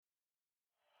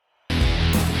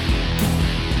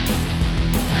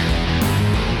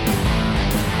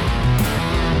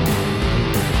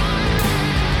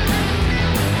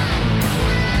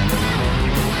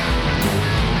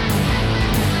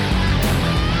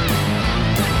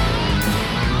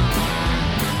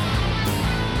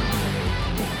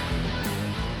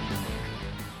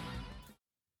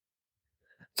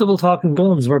Double Talking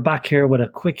Guns. We're back here with a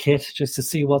quick hit just to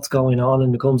see what's going on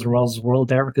in the Guns N' Roses world.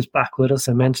 Derek is back with us.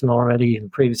 I mentioned already in the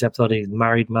previous episode he's a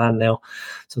married man now.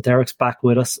 So Derek's back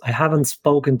with us. I haven't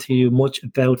spoken to you much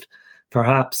about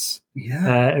Perhaps.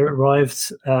 Yeah. It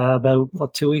arrived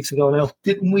about, 2 weeks ago now?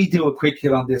 Didn't we do a quick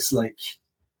hit on this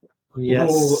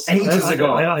yes. Ages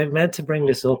ago? I meant to bring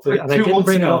this up, and I 2 didn't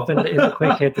bring it months up in the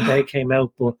quick hit the day it came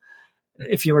out, but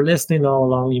if you were listening all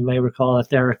along, you may recall that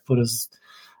Derek put his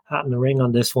hat in the ring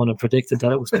on this one and predicted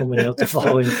that it was coming out the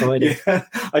following Friday. Yeah,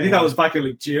 I think that was back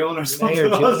in June or something.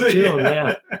 June,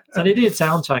 yeah. So they did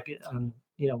soundtrack it, and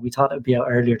we thought it would be out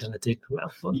earlier than it did come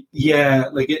out. But we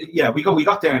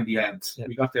got there in the end. Yeah.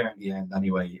 We got there in the end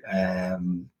anyway.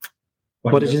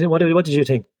 What did you think? What did you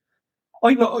think?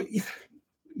 I know,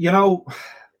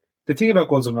 the thing about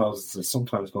Guns N' Roses is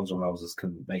sometimes Guns N' Roses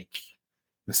can make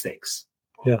mistakes.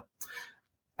 Yeah.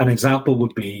 An example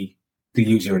would be the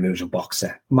Use Your Illusion box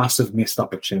set. Massive missed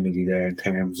opportunity there in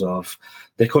terms of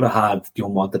they could have had the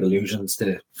Unwanted Illusions,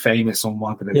 the famous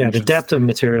Unwanted Illusions. Yeah, the depth of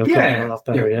material could have been a lot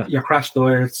better, your Crash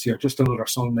Diets, your Just Another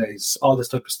Sundays, all this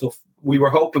type of stuff. We were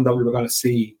hoping that we were going to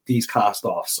see these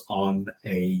cast-offs on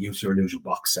a Use Your Illusion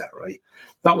box set, right?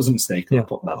 That was a mistake. Yeah.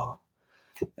 Putting that on.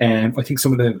 And I think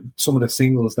some of the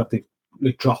singles that they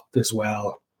dropped as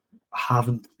well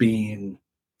haven't been.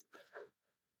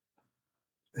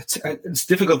 It's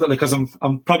difficult because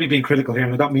I'm probably being critical here,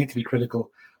 and I don't mean to be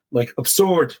critical. Like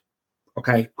Absurd,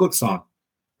 okay, good song,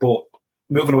 but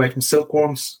moving away from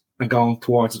Silkworms and going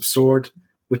towards Absurd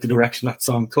with the direction that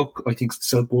song took, I think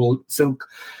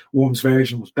Silkworms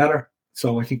version was better.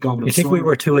 So I think going with Absurd. You think we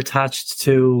were too attached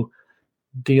to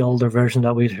the older version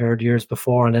that we'd heard years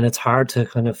before, and then it's hard to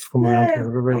kind of come around to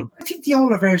everybody? I think the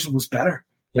older version was better.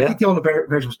 Yeah. I think the older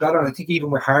version was better, and I think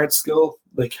even with Hard Skill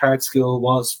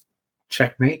was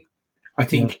checkmate. I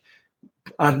think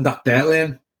adding that bell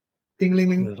in,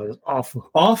 ding-ling-ling, that was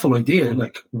awful idea.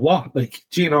 Like what? Like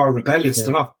GN'R rebellious. Yeah.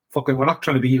 They're not fucking. We're not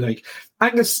trying to be like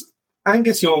Angus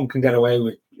Young can get away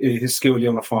with his school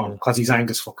uniform because he's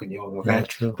Angus fucking Young. Okay, yeah,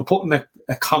 true. But putting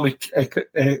a comic,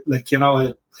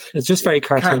 it's just very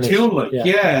cartoon-like.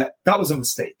 Yeah, that was a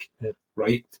mistake. Yeah.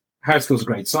 Right? Hard Skill's a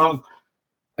great song.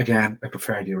 Again, I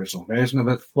prefer the original version of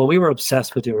it. Well, we were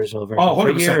obsessed with the original version. Oh,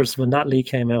 100%. For years, when that leak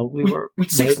came out, we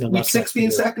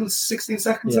 16 seconds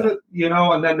of it,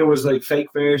 and then there was like fake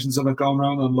versions of it going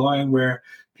around online where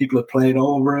people had played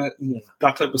over it and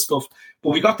that type of stuff.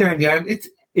 But we got there in the end.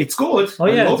 It's good. Oh,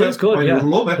 yeah, it's good. I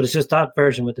love it. But it's just that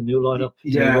version with the new lineup.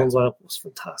 Yeah. The lineup was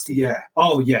fantastic. Yeah.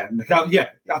 Oh, yeah. Yeah,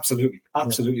 absolutely.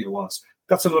 Absolutely, it was.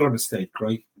 That's another mistake,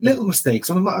 right? Little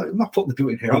mistakes. And I'm not putting the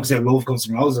boot in here. Obviously, I love Guns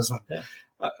N' Roses.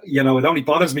 It only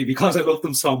bothers me because I love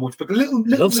them so much. But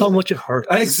love so much it hurts.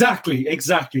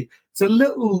 Exactly. So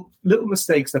little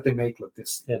mistakes that they make like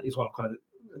this is what I'm kind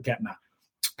of getting at.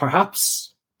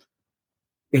 Perhaps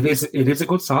it is a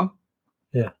good song.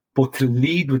 Yeah. But to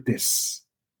lead with this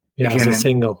as a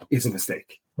single is a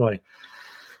mistake. Right.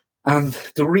 And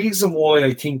the reason why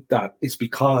I think that is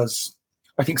because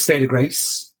I think State of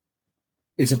Grace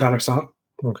is a better song.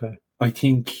 Okay. I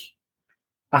think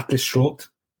Atlas Shrugged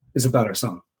is a better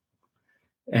song.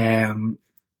 Now,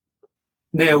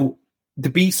 the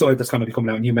B-side that's going to be coming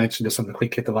out, and you mentioned this on the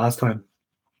quick hit the last time,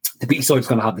 the B-side is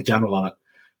going to have The General on it.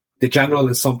 The General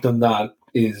is something that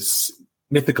is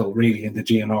mythical, really, in the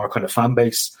GN'R kind of fan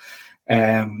base.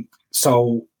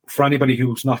 So for anybody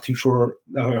who's not too sure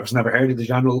or has never heard of The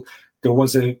General, there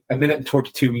was a minute and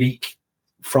 32 leak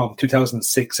from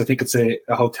 2006. I think it's a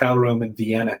hotel room in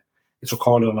Vienna. It's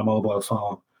recorded on a mobile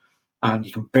phone. And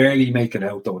you can barely make it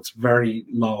out, though. It's very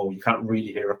low. You can't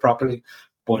really hear it properly.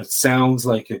 But it sounds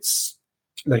like it's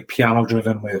like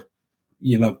piano-driven with,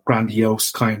 grandiose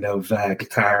kind of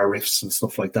guitar riffs and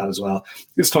stuff like that as well.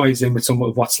 This ties in with some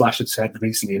of what Slash had said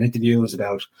recently in interviews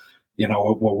about,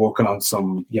 we're working on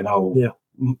some,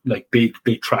 like big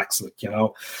tracks,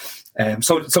 so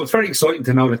it's very exciting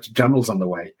to know that The General's on the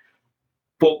way.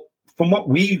 But from what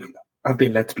we have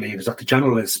been led to believe is that The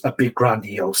General is a big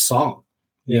grandiose song.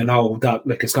 That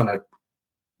it's gonna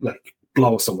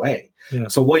blow us away. Yeah.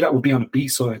 So why that would be on a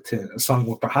B-side to a song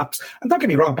with Perhaps, and don't get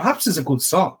me wrong, Perhaps is a good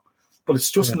song, but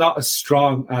it's just not as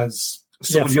strong as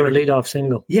for a lead-off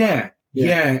single. Yeah.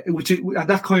 And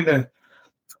that kind of,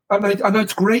 and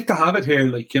it's great to have it here,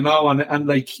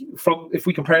 and from, if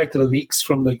we compare it to the leaks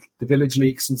from the Village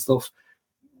leaks and stuff,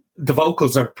 the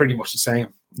vocals are pretty much the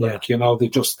same. They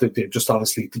just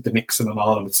obviously did the mixing and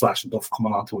all, and with Slash and Duff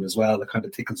coming onto it as well. That kind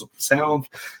of tickles up the sound.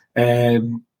 I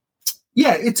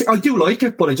do like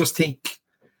it, but I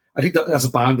think that as a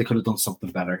band they could have done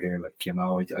something better here.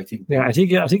 I think. Yeah, I think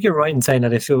you're right in saying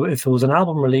that if it was an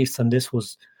album released and this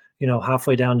was,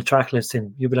 halfway down the track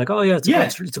listing, you'd be like, oh yeah,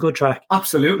 it's a good track.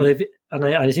 Absolutely. But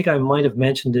I think I might have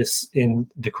mentioned this in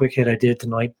the quick hit I did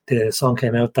tonight. The song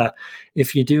came out that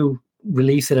if you do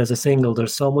release it as a single,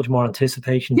 there's so much more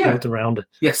anticipation built around it.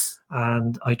 Yes.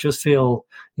 And I just feel,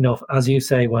 as you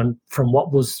say, from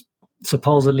what was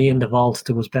supposedly in the vault,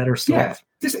 there was better stuff.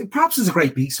 Yeah. Perhaps it's a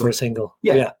great B-side. For a single.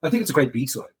 Yeah. I think it's a great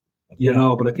B-side.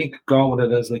 But I think going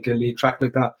with it as like a lead track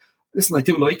like that, listen, I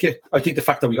do like it. I think the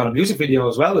fact that we got a music video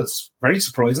as well is very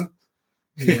surprising.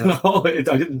 Yeah. I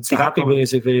didn't see a happy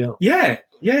music video. Yeah,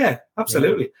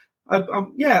 absolutely. I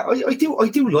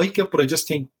do like it, but I just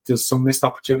think there's some missed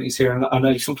opportunities here, and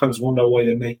I sometimes wonder why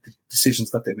they make the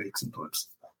decisions that they make sometimes.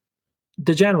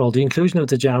 The inclusion of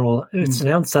the General, it's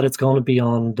announced that it's going to be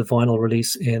on the vinyl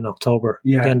release in October,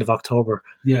 the end of October.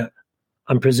 Yeah.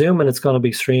 I'm presuming it's going to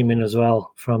be streaming as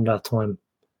well from that time.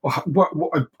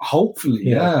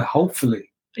 Hopefully,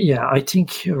 hopefully. Yeah, I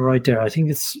think you're right there. I think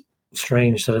it's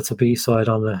strange that it's a B-side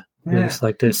on a release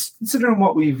like this. Considering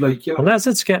what we've unless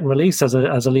it's getting released as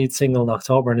a lead single in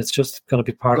October and it's just going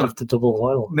to be part of the double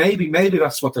vinyl. Maybe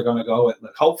that's what they're going to go with.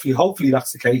 Like, hopefully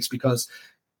that's the case, because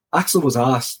Axl was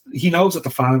asked. He knows that the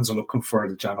fans are looking for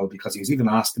the General, because he was even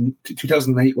asked in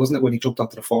 2008, wasn't it, when he jumped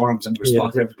onto the forums and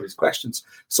responded to everybody's questions.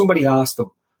 Somebody asked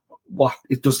him,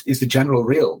 is the General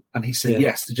real? And he said,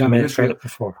 yes, the General is real.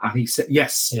 Before. And he said,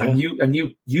 yes. Yeah. And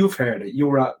you've heard it. You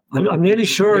were at. I'm nearly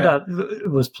sure that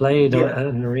it was played at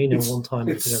an arena one time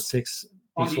in 2006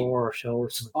 before a show or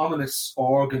something. Ominous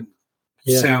organ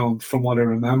sound, from what I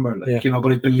remember.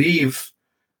 But I believe,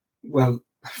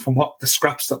 from what the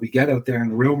scraps that we get out there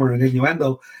and rumor and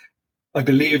innuendo, I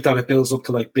believe that it builds up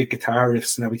to like big guitar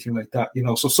riffs and everything like that,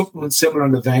 so something similar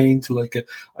in the vein to like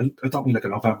I don't mean like a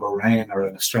November Rain or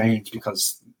an Estranged,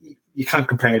 because you can't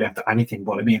compare them to anything,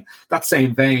 but I mean that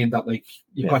same vein that like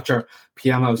you've got your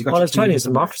pianos, you got your Chinese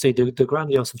Democracy, the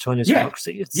grandiose of Chinese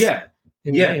Democracy. It's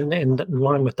in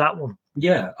line with that one.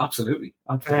 Yeah, absolutely.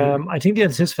 I think the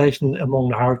anticipation among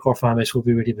the hardcore fan base will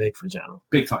be really big for General.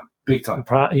 Big time.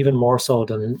 Even more so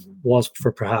than it was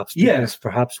for Perhaps. Because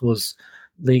Perhaps was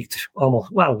leaked it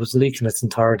was leaked in its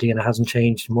entirety and it hasn't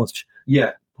changed much.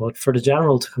 Yeah. But for the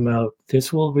General to come out,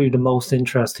 this will be the most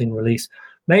interesting release.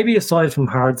 Maybe aside from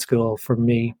Hard School for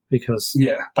me, because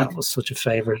that was such a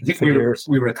favourite. I think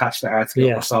we were attached to Hard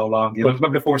School for so long.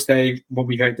 Remember the first day when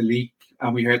we heard the leak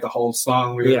and we heard the whole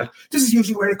song, we were like, this is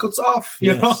usually where it cuts off.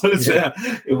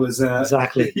 It was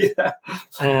exactly.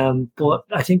 But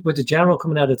I think with the General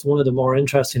coming out, it's one of the more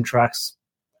interesting tracks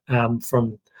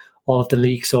from all of the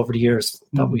leaks over the years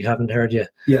that we haven't heard yet.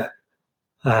 Yeah.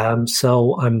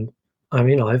 So I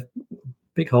have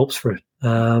big hopes for it.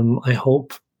 I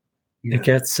hope it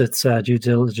gets its due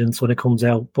diligence when it comes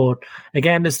out. But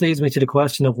again, this leads me to the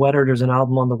question of whether there's an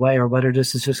album on the way or whether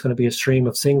this is just going to be a stream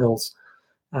of singles.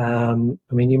 You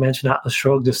mentioned Atlas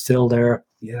Shrugged is still there.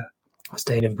 Yeah.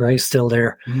 State of Grace still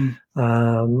there.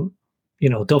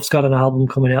 Duff's got an album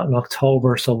coming out in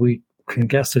October, so we can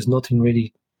guess there's nothing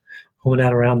really coming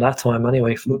out around that time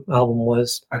anyway. Album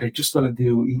was. Are they just going to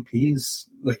do EPs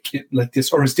like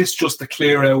this, or is this just to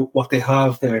clear out what they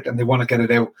have there and they want to get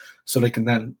it out so they can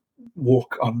then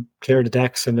work on clear the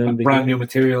decks and then brand new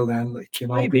material? Then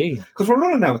maybe because we're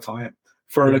running out of time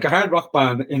for like a hard rock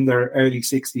band in their early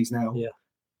 60s now.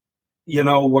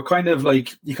 Yeah, we're kind of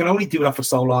like you can only do that for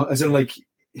so long, as in like.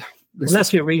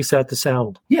 Unless you reset the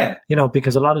sound. Yeah.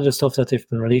 Because a lot of the stuff that they've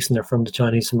been releasing are from the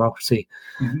Chinese Democracy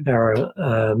era.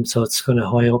 So it's kind of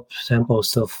high up tempo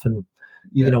stuff and,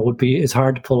 it's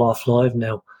hard to pull off live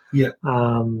now. Yeah.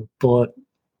 But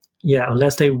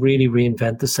unless they really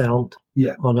reinvent the sound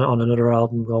on another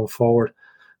album going forward.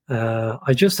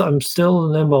 I'm still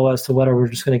in limbo as to whether we're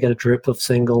just going to get a drip of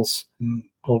singles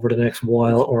over the next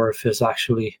while or if it's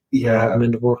actually an album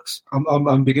in the works.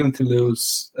 I'm beginning to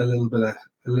lose a little bit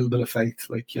of faith,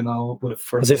 with it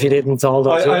first. As if you didn't all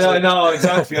those. I know,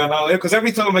 exactly. I know, because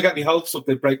every time I get my hopes up,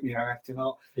 they break my heart.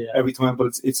 Every time.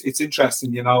 But it's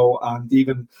interesting, and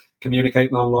even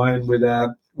communicating online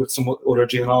with some other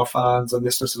GN'R fans and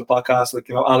listeners to the podcast,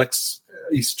 Alex,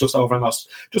 he's just over in us,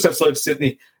 just outside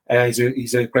Sydney.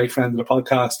 He's a great friend of the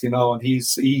podcast, and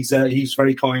he's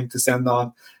very kind to send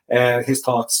on his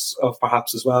thoughts of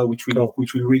Perhaps as well, which we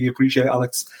really appreciate,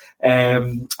 Alex.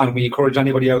 And we encourage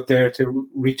anybody out there to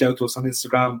reach out to us on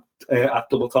Instagram at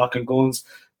Double Talking Guns.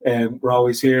 We're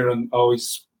always here and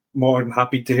always more than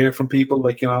happy to hear from people.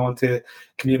 I want to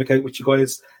communicate with you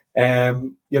guys.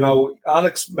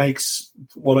 Alex makes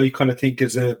what I kind of think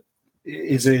is a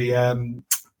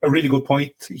really good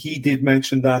point. He did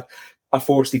mention that at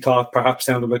first he thought Perhaps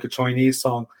sounded like a Chinese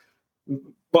song,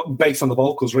 but based on the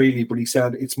vocals really. But he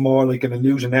said it's more like an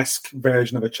Illusion-esque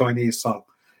version of a Chinese song.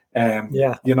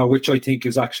 Which I think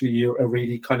is actually a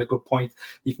really kind of good point.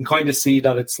 You can kind of see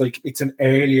that it's an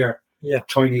earlier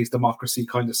Chinese democracy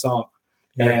kind of song.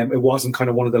 It wasn't kind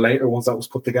of one of the later ones that was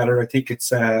put together. I think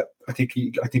it's I think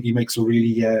he makes a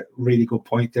really good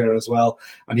point there as well.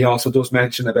 And he also does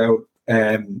mention about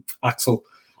Axel,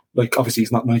 like obviously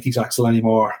he's not 90s Axel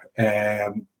anymore,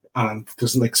 and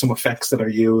there's like some effects that are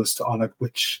used on it,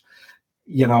 which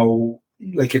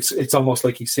like it's almost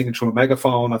like he's singing through a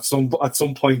megaphone at some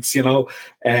points,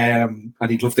 and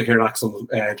he'd love to hear Axel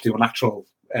do an actual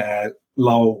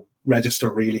low register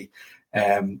really.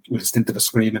 With a stint of a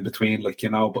scream in between, but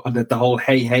and the whole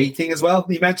hey thing as well.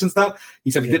 He mentions that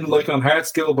he said he didn't like it on hard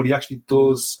skill, but he actually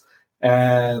does.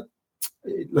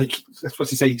 Like that's what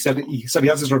he said. He said he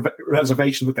has his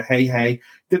reservation with the hey.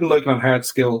 Didn't like it on hard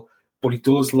skill, but he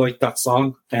does like that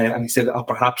song, and he said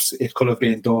perhaps it could have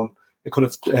been done. It could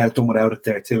have done without it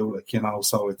there too,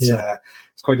 So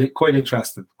it's quite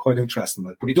interesting.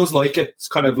 But he does like it. It's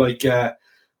kind of like.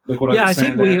 I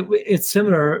think it's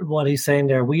similar what he's saying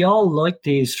there. We all like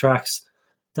these tracks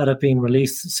that have been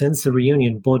released since the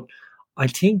reunion, but I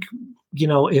think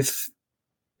if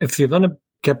you're going to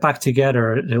get back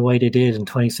together the way they did in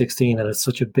 2016, and it's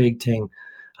such a big thing,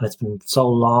 and it's been so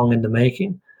long in the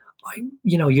making,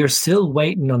 you're still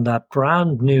waiting on that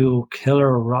brand new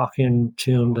killer rocking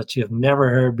tune that you've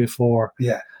never heard before.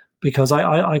 Yeah, because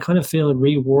I kind of feel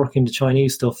reworking the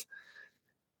Chinese stuff.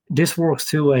 This works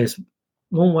two ways.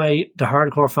 One way, the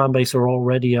hardcore fan base are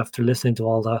already after listening to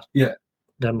all that,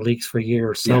 them leaks for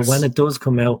years. So when it does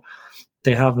come out,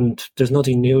 there's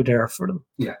nothing new there for them.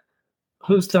 Yeah.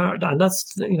 Who's that? And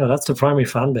that's the primary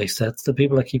fan base. That's the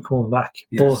people that keep coming back.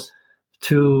 Yes. But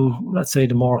to, let's say,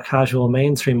 the more casual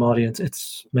mainstream audience,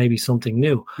 it's maybe something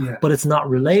new. Yeah. But it's not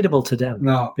relatable to them.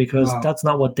 No. Because that's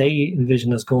not what they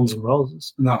envision as Guns N'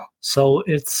 Roses. No. So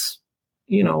it's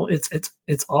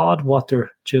odd what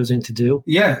they're choosing to do.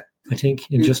 Yeah. I think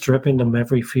in just dripping them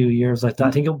every few years like that.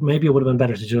 I think maybe it would have been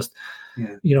better to just,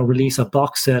 release a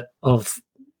box set of,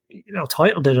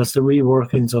 titled it as the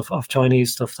reworkings of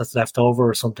Chinese stuff that's left over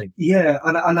or something. Yeah,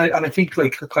 and I think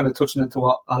like kind of touching into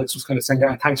what Alex was kind of saying there,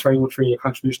 and thanks very much for your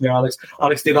contribution there, Alex.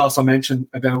 Alex did also mention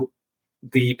about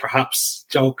the perhaps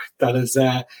joke that is,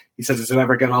 he says, does it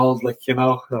ever get old?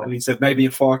 No. And he said maybe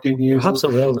in 14 years. Perhaps it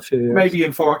will in a few years. Maybe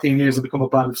in 14 years it'll become a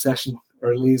bad obsession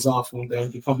or it leaves off one day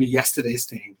and become a yesterday's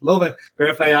thing. Love it.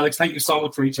 Fair play, Alex. Thank you so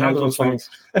much for reaching out to us. I'm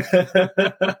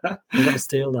going to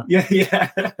steal that. Yeah.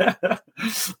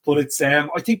 But it's,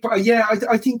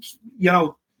 I think,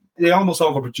 they almost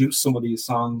overproduce some of these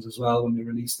songs as well when they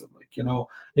release them.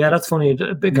 Yeah, that's funny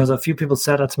because a few people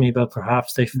said that to me about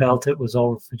perhaps they felt it was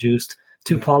overproduced,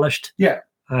 too polished. Yeah.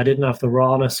 I didn't have the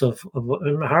rawness of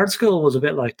Hard School was a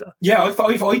bit like that. Yeah, I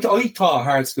thought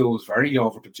Hard School was very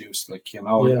overproduced, like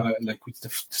with the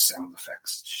sound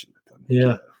effects. Shit,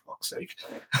 yeah, for fuck's sake.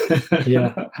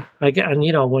 Yeah,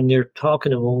 and when you're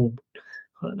talking among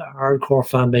the hardcore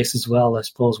fan base as well, I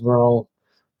suppose we're all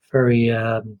very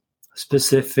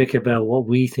specific about what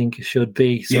we think it should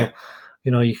be. So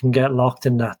you can get locked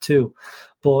in that too.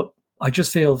 But I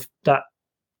just feel that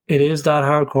it is that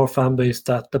hardcore fan base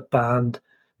that the band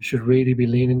should really be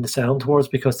leaning the sound towards,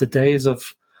 because the days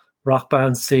of rock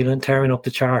bands tearing up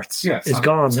the charts is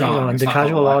gone. And the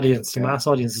casual audience, the mass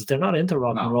audiences, they're not into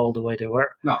rock and roll the way they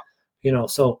were. No.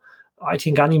 So I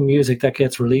think any music that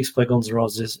gets released by Guns N'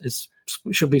 Roses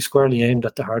should be squarely aimed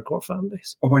at the hardcore fan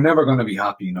base. Well, we're never going to be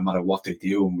happy no matter what they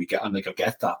do, and I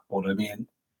get that. But I mean,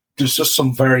 there's just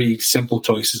some very simple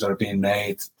choices that are being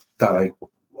made that I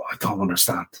don't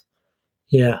understand.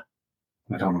 Yeah.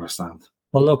 I don't understand.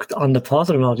 Well, look, on the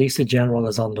positive note, at least the General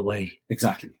is on the way.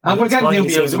 Exactly. And we're getting new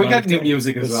music. We're getting new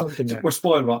music as well. We're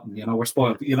spoiled rotten, we're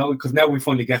spoiled, because now we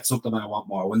finally get something I want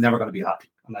more. We're never going to be happy.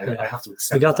 And I have to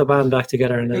accept we got the band back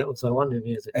together and it was, I want new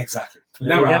music. Exactly. We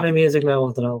get new music now, I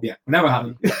want to know. Yeah, we're never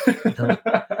happy.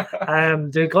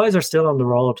 The guys are still on the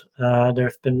road.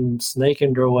 They've been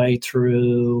snaking their way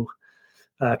through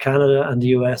Canada and the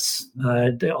US.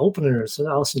 The openers,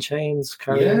 Alice in Chains,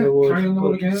 Carrie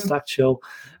Underwood, stacked show.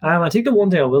 I think the one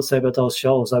thing I will say about those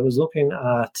shows, I was looking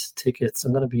at tickets.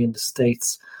 I'm going to be in the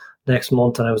States next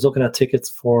month, and I was looking at tickets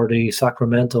for the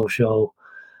Sacramento show.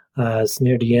 It's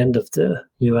near the end of the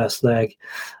US leg,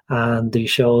 and the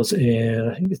shows in,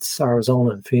 I think it's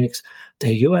Arizona and Phoenix.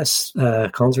 The US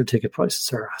concert ticket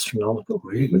prices are astronomical,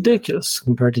 really? Ridiculous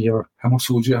compared to Europe. How much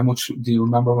do you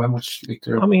remember? How much?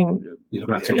 I mean,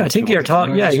 I think you're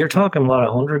talking. Yeah, you're talking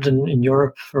about 100 in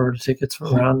Europe for the tickets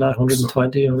around that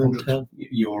 120, 110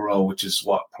 euro, which is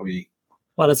what probably.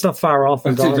 Well, it's not far off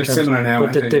in dollar terms. Similar now,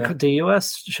 but the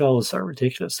US shows are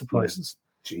ridiculous. The prices.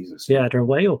 Jesus. Yeah, they're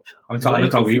way up. I thought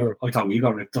we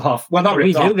got ripped off. Well, not We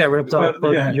ripped off. do get ripped off,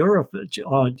 but yeah. Europe,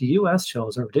 the US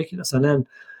shows are ridiculous. And then,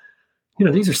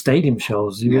 these are stadium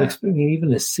shows. You would expect, even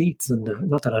the seats,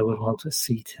 not that I would want a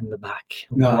seat in the back.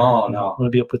 No. I want to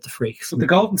be up with the freaks. But the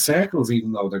golden circles,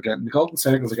 even though the golden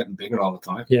circles are getting bigger all the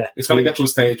time. Yeah, it's going to get to a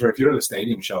stage where if you're at a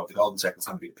stadium show, the golden circle's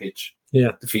going to be the pitch.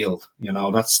 Yeah, the field.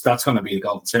 That's going to be the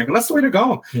golden circle. That's the way they're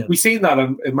going. Yeah. We've seen that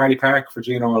in Marley Park for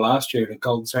GN'R last year. The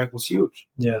golden circle was huge.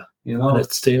 Yeah, and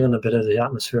it's stealing a bit of the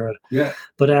atmosphere. Yeah,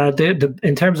 but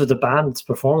in terms of the band's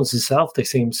performance itself, they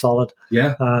seem solid.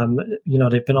 Yeah,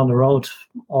 they've been on the road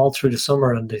all through the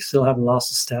summer and they still haven't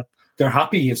lost a step. They're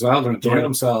happy as well. They're enjoying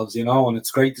themselves, and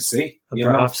it's great to see. And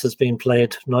perhaps it's being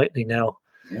played nightly now.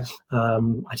 Yeah,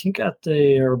 I think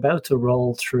they are about to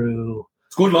roll through.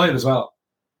 It's good live as well.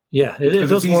 Yeah, it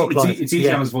does work live. It's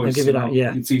easy on his voice. I'll give you that.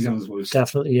 Yeah, it's easy on his voice.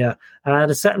 Definitely, yeah.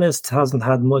 The set list hasn't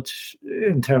had much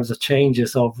in terms of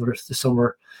changes over the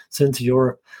summer since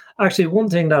Europe. Actually, one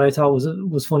thing that I thought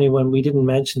was funny when we didn't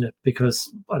mention it,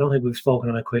 because I don't think we've spoken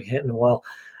on a quick hit in a while.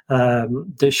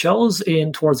 The shows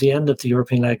towards the end of the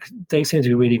European leg, they seem to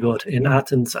be really good in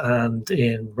Athens and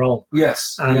in Rome.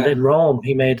 Yes. And in Rome,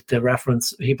 he made the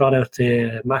reference, he brought out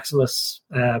the Maximus,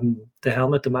 the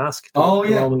helmet, the mask, the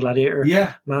Roman gladiator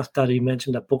mask that he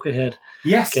mentioned that Buckethead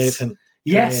gave him.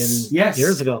 Yes.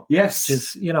 Years ago. Yes.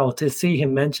 Just, to see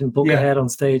him mention Buckethead on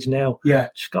stage now. Yeah.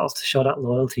 Just got to show that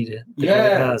loyalty to he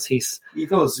has. He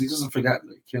does. He doesn't forget,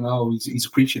 he's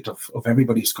appreciative of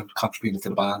everybody who's contributed to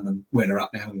the band and where they're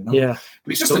at now, Yeah.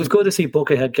 But so it's good to see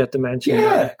Buckethead get the mention.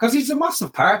 Yeah, because he's a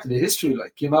massive part of the history, and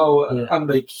I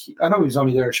know he was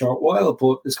only there a short while,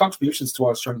 but his contributions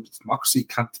towards democracy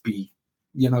can't be,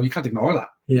 you can't ignore that.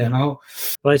 Yeah.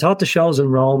 But I thought the shows in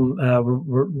Rome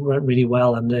went really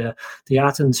well, and the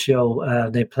Athens show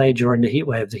they played during the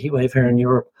heatwave here in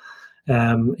Europe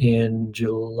in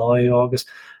July, August.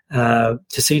 To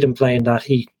see them playing that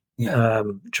heat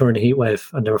during the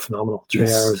heatwave, and they were phenomenal. 3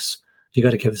 hours. You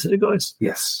got to give it to the guys.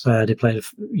 Yes. They played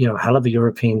a hell of a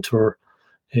European tour.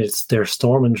 They're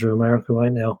storming through America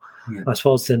right now. Yeah. I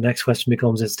suppose the next question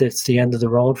becomes: it's the end of the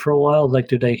road for a while? Like,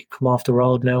 do they come off the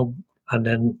road now and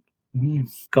then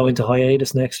go into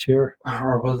hiatus next year?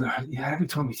 Every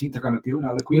time we think they're going to do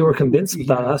that, we were convinced of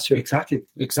that last year. Exactly.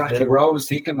 Yeah. We're always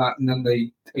thinking that, and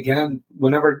then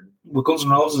whenever with Guns N'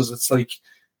 Roses, it's like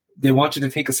they want you to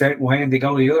think a certain way, and they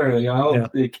go the other.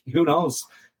 Like, who knows?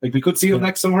 Like, we could see them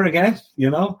next summer again.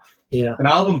 Yeah, an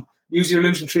album. Use Your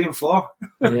Illusion 3 and 4.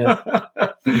 Yeah,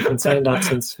 we've been saying that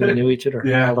since we knew each other.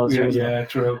 Yeah, all those years ago.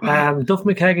 True. Duff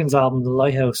McKagan's album, The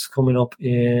Lighthouse, coming up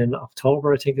in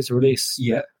October, I think, is a release.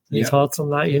 Yeah. Any thoughts on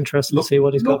that? You interested to see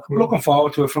what he's got coming up? Looking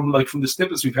forward to it. From the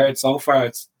snippets we've heard so far,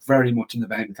 it's very much in the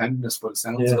vein of tenderness, but it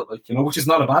sounds which is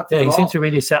not a bad thing. Yeah, he seems to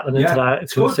really settling into that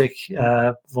acoustic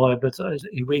vibe, but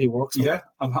he really works. Yeah,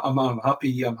 I'm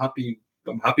happy. I'm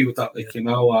happy with that. And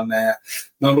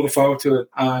I'm looking forward to it.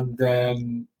 And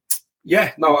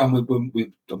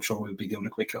I'm sure we'll be doing a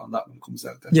quick hit on that when it comes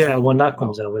out. Then. Yeah, when that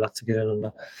comes out, we'll have to get in on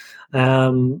that.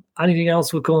 Anything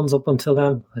else with Guns up until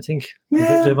then? I think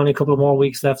they've only a couple of more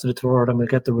weeks left of the tour, then we'll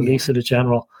get the release of the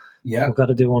General. Yeah, we've got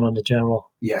to do one on the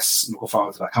General. Yes, I'm looking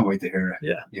forward to that. I can't wait to hear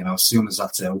it. Yeah, as soon as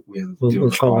that's out,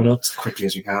 we'll throw it up as quickly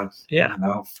as we can. Yeah,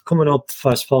 coming up,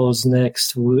 I suppose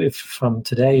next, from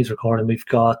today's recording, we've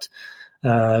got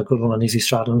a good one on Izzy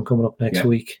Stradlin coming up next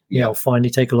week.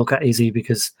 Finally take a look at Izzy,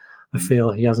 because I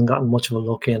feel he hasn't gotten much of a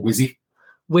look in. Wizzy.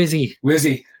 You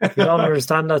don't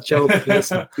understand that joke.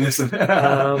 Listen.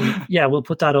 We'll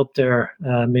put that up there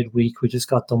midweek. We just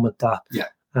got done with that. Yeah.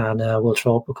 And we'll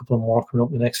throw up a couple more coming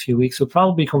up in the next few weeks. We'll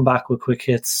probably come back with quick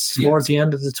hits towards the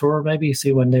end of the tour, maybe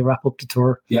see when they wrap up the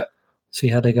tour. Yeah. See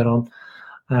how they get on.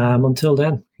 Until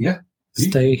then. Yeah.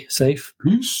 Stay safe.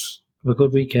 Peace. Have a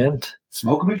good weekend.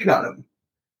 Smoke 'em if you got 'em.